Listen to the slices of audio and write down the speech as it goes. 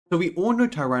So we all know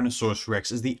Tyrannosaurus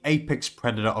rex is the apex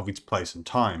predator of its place and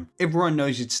time. Everyone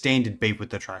knows its standard beef with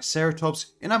the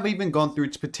Triceratops, and I've even gone through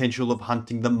its potential of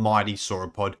hunting the mighty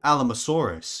sauropod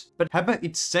Ankylosaurus. But how about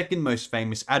its second most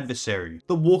famous adversary,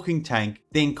 the walking tank,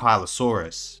 the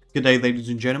Ankylosaurus? G'day ladies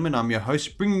and gentlemen, I'm your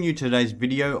host, bringing you today's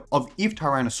video of if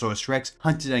Tyrannosaurus rex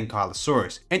hunted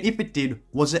Ankylosaurus, and if it did,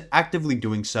 was it actively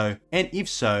doing so, and if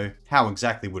so, how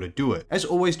exactly would it do it? As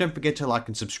always, don't forget to like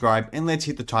and subscribe, and let's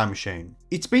hit the time machine.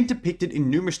 It's been depicted in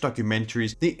numerous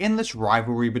documentaries, the endless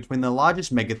rivalry between the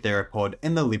largest megatheropod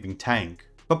and the living tank.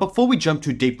 But before we jump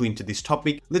too deeply into this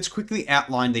topic, let's quickly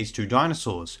outline these two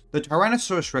dinosaurs. The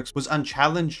Tyrannosaurus rex was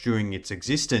unchallenged during its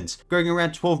existence, growing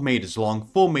around 12 meters long,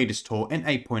 4 meters tall, and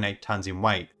 8.8 tons in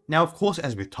weight. Now of course,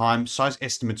 as with time, size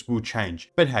estimates will change,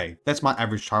 but hey, that's my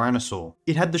average Tyrannosaur.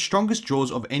 It had the strongest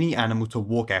jaws of any animal to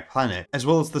walk our planet, as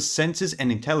well as the senses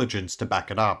and intelligence to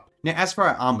back it up. Now as for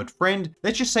our armoured friend,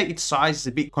 let's just say its size is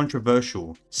a bit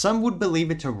controversial. Some would believe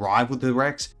it to rival the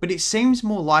Rex, but it seems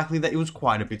more likely that it was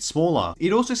quite a bit smaller.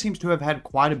 It also seems to have had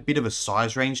quite a bit of a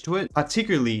size range to it,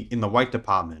 particularly in the weight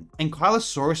department.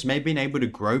 Ankylosaurus may have been able to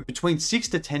grow between 6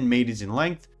 to 10 meters in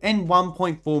length and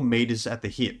 1.4 meters at the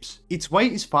hips. Its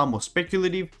weight is far more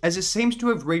speculative, as it seems to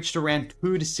have reached around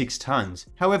 2 to 6 tons.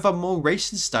 However, more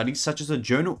recent studies such as a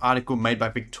journal article made by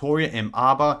Victoria M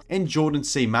Arbour and Jordan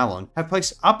C Mallon have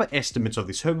placed upper estimates of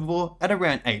this herbivore at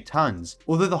around 8 tons,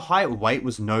 although the height weight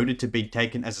was noted to be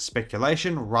taken as a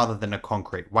speculation rather than a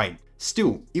concrete weight.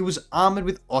 Still, it was armoured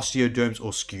with osteoderms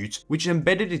or scutes, which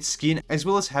embedded its skin, as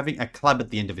well as having a club at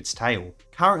the end of its tail.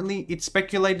 Currently, it's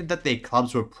speculated that their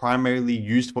clubs were primarily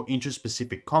used for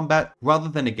intraspecific combat rather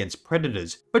than against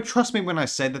predators, but trust me when I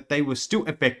say that they were still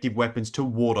effective weapons to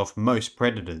ward off most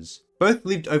predators. Both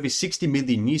lived over 60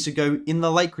 million years ago in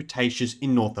the late Cretaceous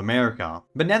in North America.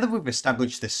 But now that we've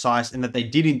established their size and that they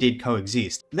did indeed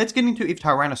coexist, let's get into if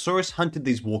Tyrannosaurus hunted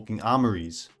these walking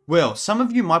armories. Well, some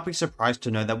of you might be surprised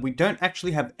to know that we don't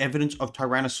actually have evidence of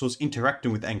Tyrannosaurs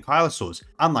interacting with Ankylosaurs,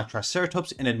 unlike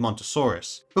Triceratops and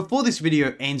Edmontosaurus. Before this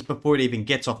video ends, before it even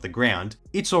gets off the ground,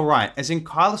 it's alright, as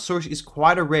Ankylosaurus is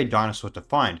quite a rare dinosaur to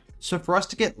find, so for us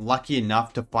to get lucky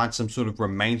enough to find some sort of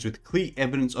remains with clear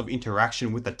evidence of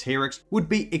interaction with a T.rex would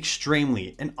be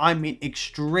extremely, and I mean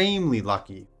extremely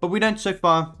lucky. But we don't so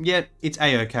far, yet it's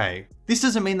a-okay. This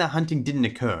doesn't mean that hunting didn't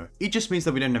occur, it just means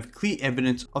that we don't have clear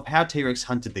evidence of how T.rex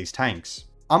hunted these tanks.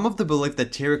 I'm of the belief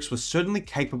that T.rex was certainly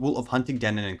capable of hunting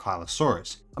down an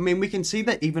Ankylosaurus. I mean, we can see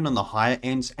that even on the higher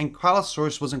ends,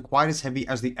 Ankylosaurus wasn't quite as heavy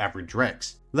as the average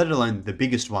Rex, let alone the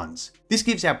biggest ones. This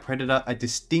gives our predator a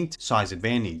distinct size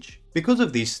advantage. Because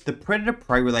of this, the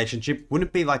predator-prey relationship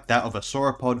wouldn't be like that of a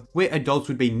sauropod, where adults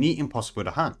would be near impossible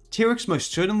to hunt. T.rex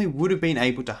most certainly would have been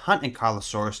able to hunt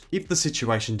Ankylosaurus if the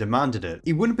situation demanded it.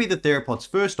 It wouldn't be the theropod's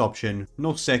first option,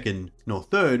 nor second, nor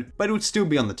third, but it would still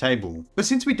be on the table. But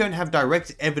since we don't have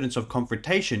direct evidence of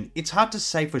confrontation, it's hard to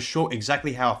say for sure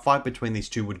exactly how a fight between these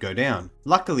two would go down.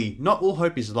 Luckily, not all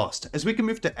hope is lost, as we can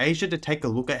move to Asia to take a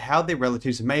look at how their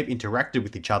relatives may have interacted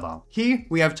with each other. Here,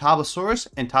 we have Tarbosaurus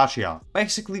and Tarsia,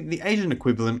 basically the Asian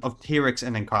equivalent of T.rex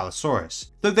and Ankylosaurus,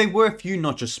 though they were a few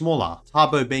notches smaller,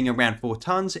 Tarbo being around 4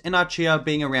 tons and Archaea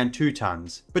being around 2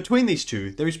 tons. Between these two,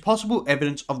 there is possible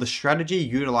evidence of the strategy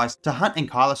utilized to hunt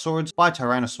Ankylosaurids by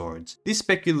Tyrannosaurids, this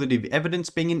speculative evidence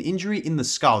being an injury in the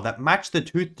skull that matched the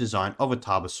tooth design of a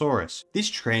Tarbosaurus. This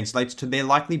translates to there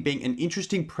likely being an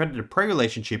interesting predator-prey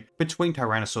relationship between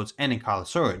Tyrannosaurs and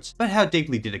Ankylosaurids, but how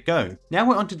deeply did it go? Now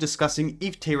we're on to discussing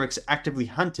if T.rex actively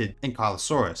hunted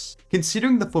Ankylosaurus.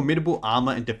 Considering the formidable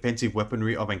armor and defensive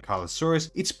weaponry of Ankylosaurus,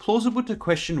 it's plausible to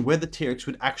question whether T.rex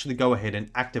would actually go ahead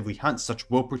and actively hunt such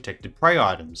well-protected prey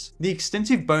items. The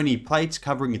extensive bony plates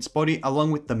covering its body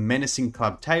along with the menacing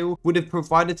clubbed tail would have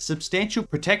provided substantial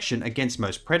protection against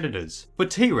most predators. For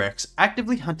T.rex,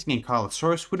 actively hunting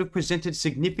Ankylosaurus would have presented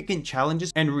significant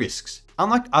challenges and risks.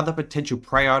 Unlike other potential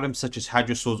prey items such as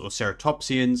hadrosaurs or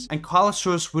ceratopsians,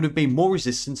 Ankylosaurus would have been more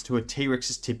resistant to a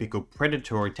T.rex's typical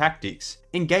predatory tactics.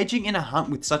 Engaging in a hunt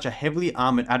with such a heavily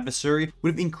armoured adversary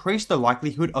would have increased the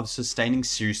likelihood of sustaining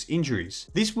serious injuries.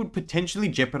 This would potentially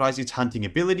jeopardise its hunting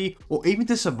ability or even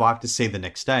to survive to see the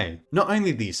next day. Not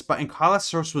only this, but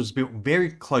Ankylosaurus was built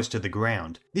very close to the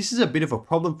ground. This is a bit of a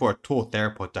problem for a tall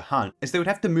theropod to hunt, as they would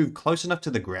have to move close enough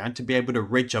to the ground to be able to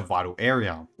reach a vital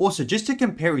area. Also, just to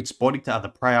compare its body to other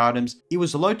prey items, it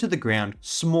was low to the ground,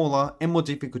 smaller and more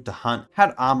difficult to hunt,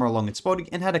 had armour along its body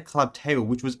and had a clubbed tail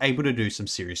which was able to do some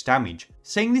serious damage.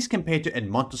 Seeing this compared to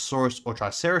Edmontosaurus or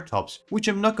Triceratops, which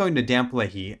I'm not going to downplay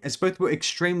here as both were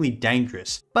extremely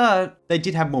dangerous, but they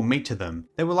did have more meat to them.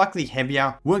 They were likely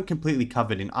heavier, weren't completely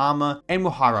covered in armor, and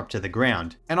were higher up to the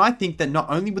ground. And I think that not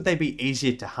only would they be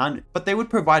easier to hunt, but they would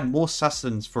provide more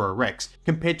sustenance for a Rex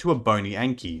compared to a bony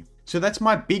anky. So that's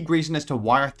my big reason as to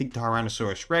why I think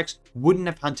Tyrannosaurus Rex wouldn't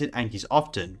have hunted ankies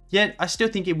often, yet I still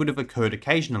think it would have occurred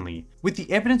occasionally. With the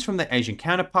evidence from the Asian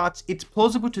counterparts, it's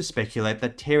plausible to speculate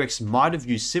that T.rex might have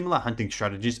used similar hunting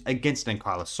strategies against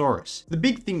Ankylosaurus. The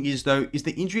big thing is though, is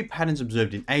the injury patterns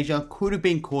observed in Asia could have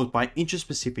been caused by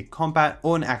intraspecific combat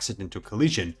or an accidental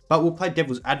collision, but we'll play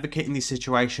devil's advocate in this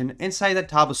situation and say that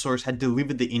Tarbosaurus had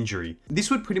delivered the injury. This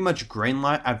would pretty much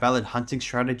greenlight a valid hunting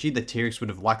strategy that T.rex would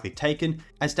have likely taken,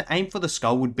 as to aim for the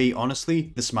skull would be,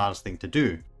 honestly, the smartest thing to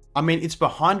do. I mean, its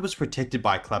behind was protected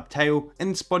by a club tail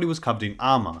and its body was covered in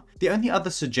armor. The only other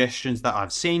suggestions that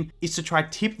I've seen is to try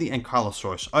tip the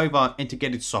Ankylosaurus over and to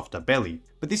get its softer belly.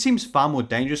 But this seems far more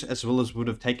dangerous, as well as would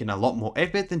have taken a lot more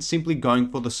effort than simply going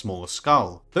for the smaller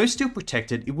skull. Though still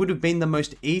protected, it would have been the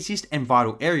most easiest and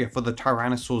vital area for the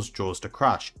Tyrannosaur's jaws to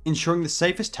crush, ensuring the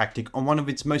safest tactic on one of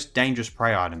its most dangerous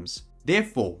prey items.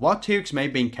 Therefore, while T.rex may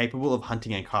have been capable of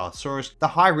hunting Ankylosaurus, the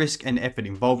high risk and effort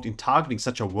involved in targeting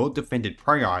such a well-defended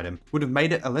prey item would have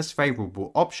made it a less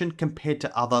favourable option compared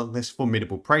to other less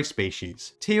formidable prey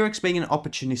species. T.rex, being an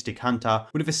opportunistic hunter,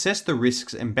 would have assessed the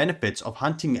risks and benefits of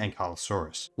hunting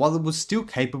Ankylosaurus. While it was still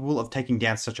capable of taking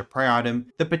down such a prey item,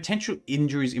 the potential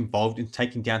injuries involved in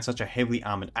taking down such a heavily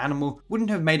armoured animal wouldn't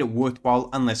have made it worthwhile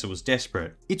unless it was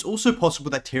desperate. It's also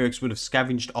possible that T.rex would have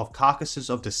scavenged off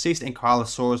carcasses of deceased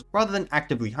Ankylosaurs rather than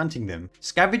actively hunting them.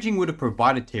 Scavenging would have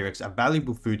provided T.rex a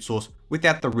valuable food source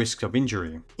without the risks of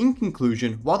injury. In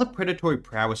conclusion, while the predatory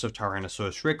prowess of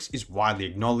Tyrannosaurus Rex is widely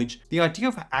acknowledged, the idea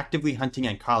of actively hunting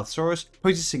Ankylosaurus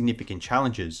poses significant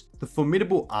challenges. The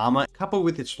formidable armor, coupled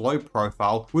with its low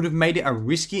profile, would have made it a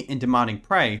risky and demanding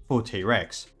prey for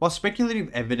T.rex. While speculative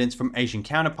evidence from Asian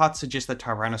counterparts suggests that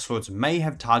Tyrannosaurs may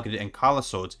have targeted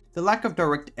Ankylosaurs, the lack of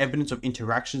direct evidence of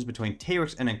interactions between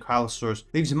T.rex and Ankylosaurs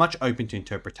leaves much open to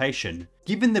interpretation.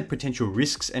 Given the potential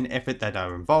risks and effort that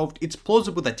are involved, it's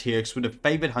plausible that T.rex would have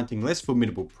favoured hunting less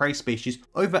formidable prey species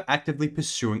over actively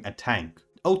pursuing a tank.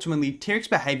 Ultimately, T.rex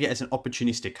behaviour as an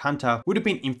opportunistic hunter would have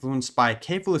been influenced by a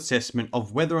careful assessment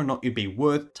of whether or not it'd be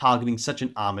worth targeting such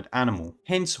an armoured animal.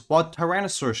 Hence, while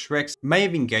Tyrannosaurus Rex may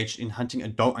have engaged in hunting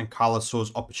adult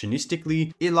Ankylosaurs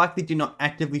opportunistically, it likely did not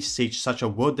actively seek such a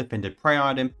well-defended prey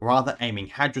item, rather aiming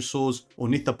hadrosaurs,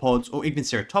 ornithopods, or even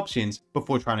ceratopsians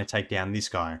before trying to take down this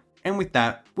guy. And with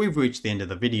that, we've reached the end of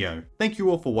the video. Thank you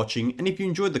all for watching, and if you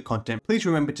enjoyed the content, please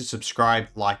remember to subscribe,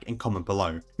 like, and comment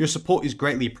below. Your support is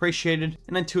greatly appreciated,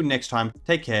 and until next time,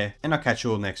 take care, and I'll catch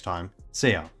you all next time.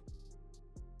 See ya.